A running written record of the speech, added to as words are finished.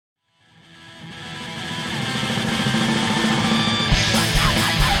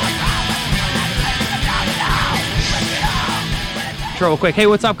intro real quick. Hey,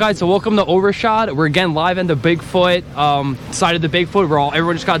 what's up, guys? So welcome to Overshot. We're again live in the Bigfoot side of the Bigfoot.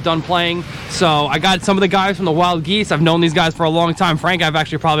 Everyone just got done playing. So I got some of the guys from the Wild Geese. I've known these guys for a long time. Frank, I've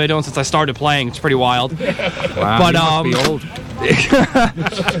actually probably known since I started playing. It's pretty wild. Wow, but you must be old.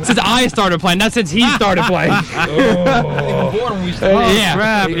 since I started playing, not since he started playing. Yeah,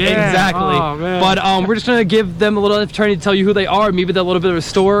 crap. exactly. Oh, man. But we're just gonna give them a little opportunity to tell you who they are, maybe a little bit of a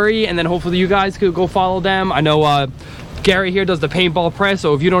story, and then hopefully you guys could go follow them. I know Gary here does the paintball press,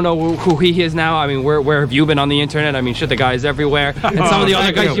 so if you don't know who he is now, I mean, where have you been on the internet? I mean, shit, the guy's everywhere. And some of the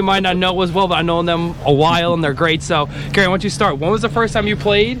other guys you might not know as well, but I've known them a while and they're great. So, Gary, why don't you start? When was the first time you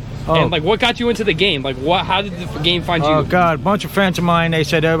played? And like, what got you into the game? Like, how did the game find you? Oh God, a bunch of friends of mine, they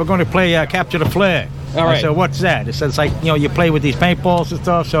said, we're going to play Capture the Flag. All right. I said, what's that? It said, it's like, you know, you play with these paintballs and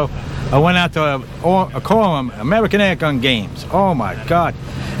stuff. So I went out to call them American Air Gun Games. Oh my God.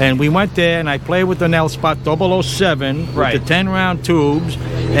 And we went there and I played with the Nelspot 007 with the 10-round tubes,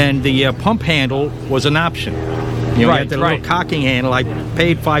 and the pump handle was an option. You know, you had the little cocking handle. I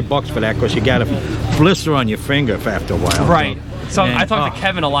paid $5 for that because you got a blister on your finger after a while. Right. So I talked to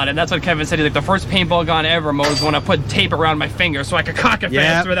Kevin a lot, and that's what Kevin said. He's like, the first paintball gun ever was when I put tape around my finger so I could cock it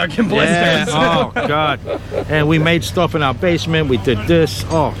faster without getting blisters. Oh God. And we made stuff in our basement. We did this.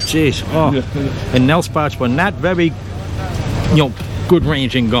 Oh jeez. Oh. And Nelspots were not very, you know, good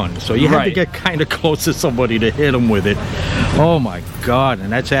ranging guns, so you had to get kind of close to somebody to hit them with it. Oh my God. And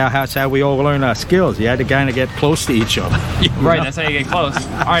that's how we all learn our skills. You had to kind of get close to each other. Right, that's how you get close.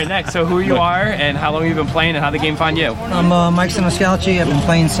 All right, next, so who you are and how long you've been playing and how the game find you? I'm Mike Siniscalchi. I've been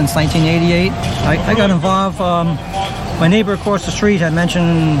playing since 1988. I got involved, my neighbor across the street had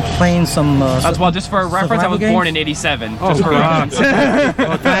mentioned playing some that's well, just for reference, I was born in 87. Just for reference.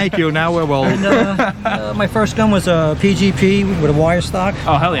 Well, thank you. Now we're old. And, my first gun was a PGP with a wire stock.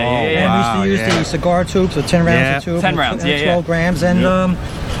 Oh, hell yeah. And we used to use the cigar tubes, the 10 rounds of tube. 10 rounds, 12 grams, and a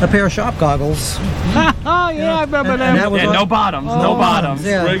pair of shop goggles. Oh, yeah, I remember that. That was no bottoms, no bottoms.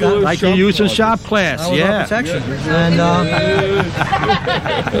 Yeah, like you use in shop class, that was our protection. And I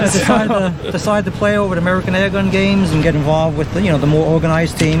decided to play over at American Air Gun Games and get involved with the, the more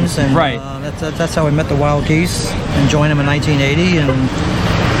organized teams. And that's how I met the Wild Geese and joined them in 1980. And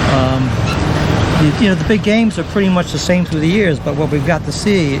the big games are pretty much the same through the years, but what we've got to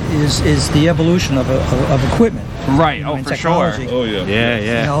see is the evolution of equipment. Right. Oh, for sure. Oh, yeah.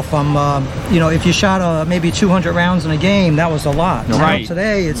 Yeah. You know, from if you shot maybe 200 rounds in a game, that was a lot. Right. Now,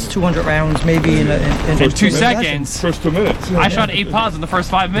 today, it's 200 rounds maybe in 2 seconds. First 2 minutes. I shot 8 pods in the first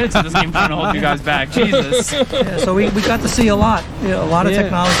 5 minutes of this game trying to hold you guys back. Jesus. Yeah, so we got to see a lot. A lot of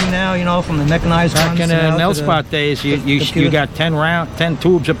technology now. From the mechanized guns. Back in the Nelspot days, you got 10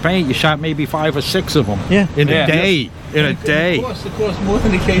 tubes of paint. You shot maybe 5 or 6 of them. In a day. In a day. It cost more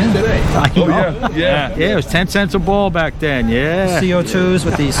than the case today. Yeah, it was 10 cents a ball back then. Yeah. CO2s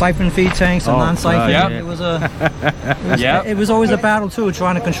with the siphon feed tanks and non-siphon. It was it was always a battle too,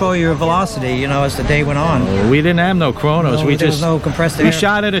 trying to control your velocity. As the day went on. We didn't have no chronos. There was no compressed air. We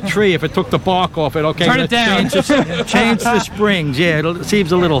shot at a tree. If it took the bark off it, okay. Turn it down. Change the springs. Yeah, it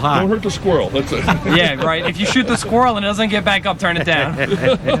seems a little hot. Don't hurt the squirrel. That's it. Yeah, right. If you shoot the squirrel and it doesn't get back up, turn it down.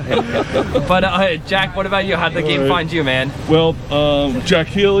 But Jack, what about you? How'd the game find you, man? Well, Jack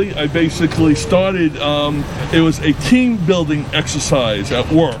Healy, I basically started, it was a team building exercise at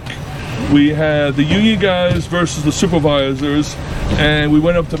work. We had the union guys versus the supervisors, and we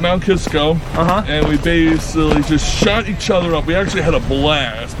went up to Mount Kisco, and we basically just shot each other up. We actually had a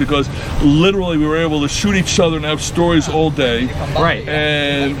blast because literally we were able to shoot each other and have stories all day. Right.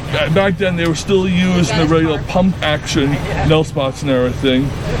 And back then they were still using the regular pump action Nelspots and everything.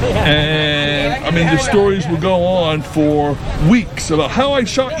 And I mean, the stories would go on for weeks about how I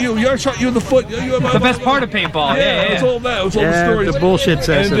shot you. I shot you in the foot. The best part of paintball. It was all that. It was all the stories. The bullshit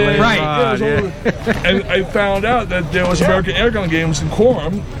session. And I found out that there was American Air Gun Games in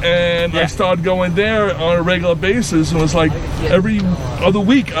Quorum, and I started going there on a regular basis, and it was like every other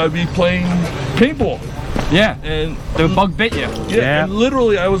week I'd be playing paintball. Yeah, and the bug bit you. Yeah, and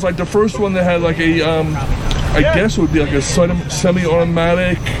literally I was like the first one that had like a, I guess it would be like a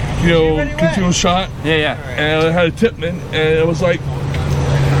semi-automatic, continuous shot. Yeah. And I had a Tipman, and it was like,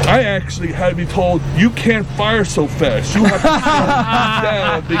 I actually had to be told, you can't fire so fast. You have to slow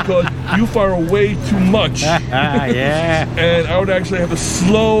down because you fire way too much. And I would actually have to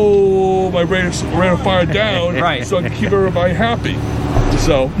slow my rate of fire down so I could keep everybody happy.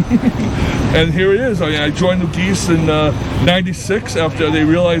 So, and here it is. I joined the Geese in '96 after they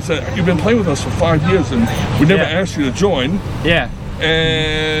realized that you've been playing with us for 5 years and we never asked you to join. Yeah.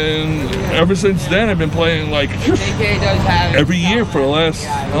 And ever since then, I've been playing like every year for the last,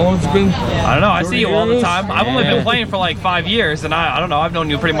 how long it's been? I don't know. I see you all the years? time. I've only been playing for like 5 years, and I don't know. I've known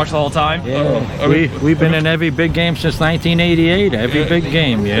you pretty much the whole time. Yeah. We've been in every big game since 1988. Every big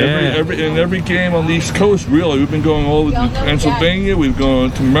game, yeah. Every game on the East Coast, really. We've been going all over to Pennsylvania. We've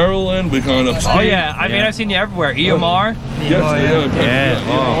gone to Maryland. We've gone upstate. Oh yeah, I mean I've seen you everywhere. EMR. Yeah.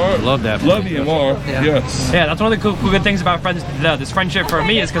 Oh, EMR. love that. Love EMR. Yes. Yeah, that's one of the cool good things about this friendship for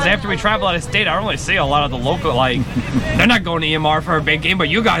me is because after we travel out of state, I don't really see a lot of the local, like, they're not going to EMR for a big game, but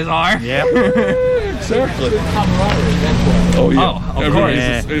you guys are. Yeah. Exactly. Oh yeah. Oh, of course.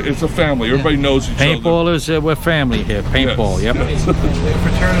 It's a family. Everybody knows each other. Paintballers, we're family here. Paintball, Yes. yep.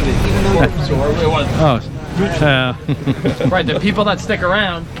 Fraternity. Right, the people that stick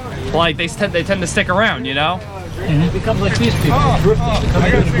around, like, they tend to stick around, you know? It becomes like these people.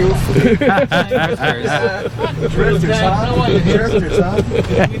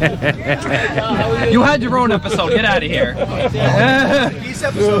 You had your own episode. Get out of here. Yeah,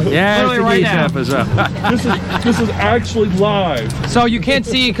 Literally it's right the now. episode. This is actually live. So you can't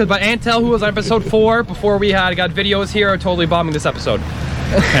see, but Antel, who was on episode 4, before we got videos here, are totally bombing this episode.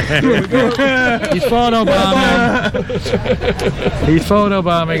 He's photobombing. He's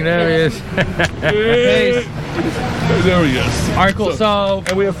photobombing. There he is. Hey. There he is. All right, cool. So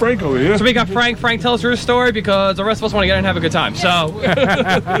And we have Frank over here. we got Frank. Frank, tell us your story because the rest of us want to get in and have a good time. So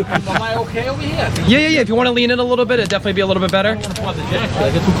Am I okay over here? yeah. If you want to lean in a little bit, it'd definitely be a little bit better. I get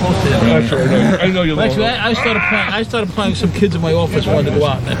too close to them. Actually, I know you Actually, love I started playing. Some kids in my office wanted to go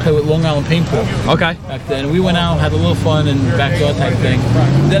out and play with Long Island paintball Okay. back then. We went out, had a little fun and backyard type thing.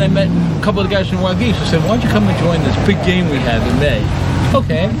 Then I met a couple of the guys from Wild Geese. I said, "Why don't you come and join this big game we have in May?"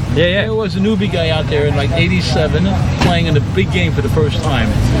 Okay. Yeah. There was a newbie guy out there in like '87 playing in a big game for the first time.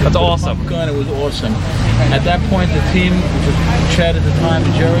 That's awesome. Gun, it was awesome. At that point, the team, which was Chad at the time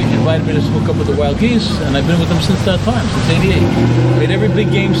and Jerry, invited me to hook up with the Wild Geese, and I've been with them since that time, since '88. Made every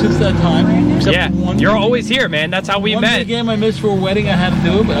big game since that time, except Yeah. for one. You're always here, man. That's how we One met. big game I missed for a wedding, I had to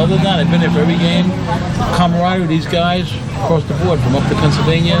do it, but other than that, I've been there for every game. Camaraderie with these guys across the board, from up to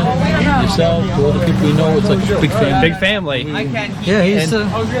Pennsylvania, yourself, to all the people we know. It's like a big family. Big family. Yeah, he's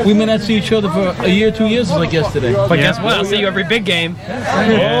We may not see each other for a year, 2 years, like yesterday. But guess what? I'll see you every big game.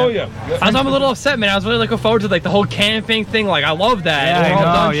 Oh yeah. I'm a little upset, man. I was really looking forward to like the whole camping thing. Like I love that. Yeah, We're all I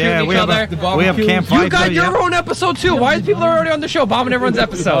know, done shooting we each have other. we have Camp You Viper, got your yep. own episode too. Why is people already on the show bombing everyone's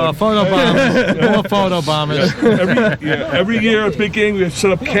episode? Photobombers. More photobombers. Every year at big game we have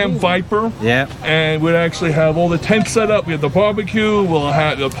set up Camp Viper. Yeah. And we'd actually have all the tents set up. We have the barbecue. We'll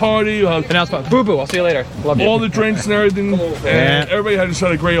have the party. We'll have Announcement. Boo boo. I'll see you later. Love you. all the drinks and everything. And everybody had just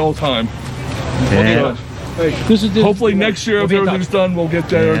had a great old time. Yeah. This is Hopefully next year, if be in everything's done, we'll get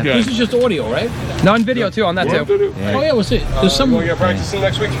there again. This is just audio, right? No, on video too. On that too. Oh yeah, we'll see. There's some. We got practicing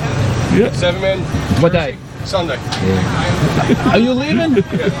next week? Yeah. 7-man What day? Sunday. Are you leaving?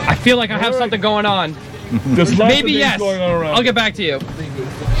 I feel like I have something going on. There's lots Maybe of yes. things going on around. I'll get back to you.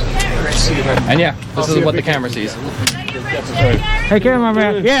 And yeah, this is what the camera sees. Hey,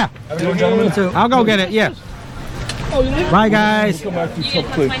 cameraman. Yeah. I'll go get it. Yeah. Bye, guys. Come back to Top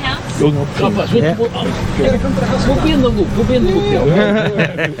Click. We'll be in the loop. We'll be in the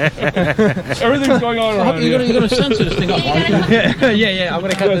loop. Everything's going on around You're here. gonna censor this thing up, aren't you? yeah. I'm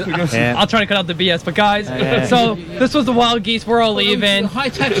gonna cut this. Yeah. I'll try to cut out the BS. But guys, so this was the Wild Geese. We're all leaving. High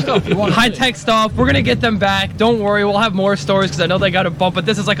tech stuff. You want High tech stuff. We're gonna get them back. Don't worry, we'll have more stories because I know they got a bump. But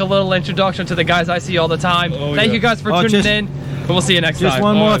this is like a little introduction to the guys I see all the time. Thank you guys for tuning just- in. And we'll see you next Just time.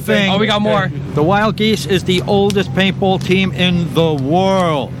 one more Alright, thing. Oh, we got more. The Wild Geese is the oldest paintball team in the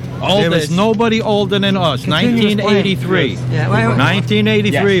world. There Oldest. is nobody older than us. 1983. Yeah, well,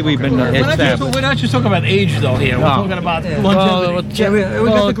 1983 we've been established. We're not just talking about age, though, here. We're talking about longevity. yeah, we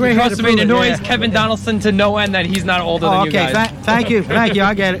got the gray hair Trust to me, it prove it, annoys yeah. Kevin Donaldson to no end that he's not older than Oh, you okay, guys. thank you,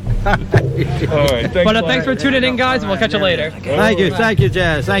 I get it. All right. But thanks for tuning in, guys, and we'll catch you later. Thank you,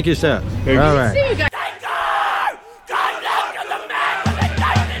 Jazz. Thank you, sir. All right.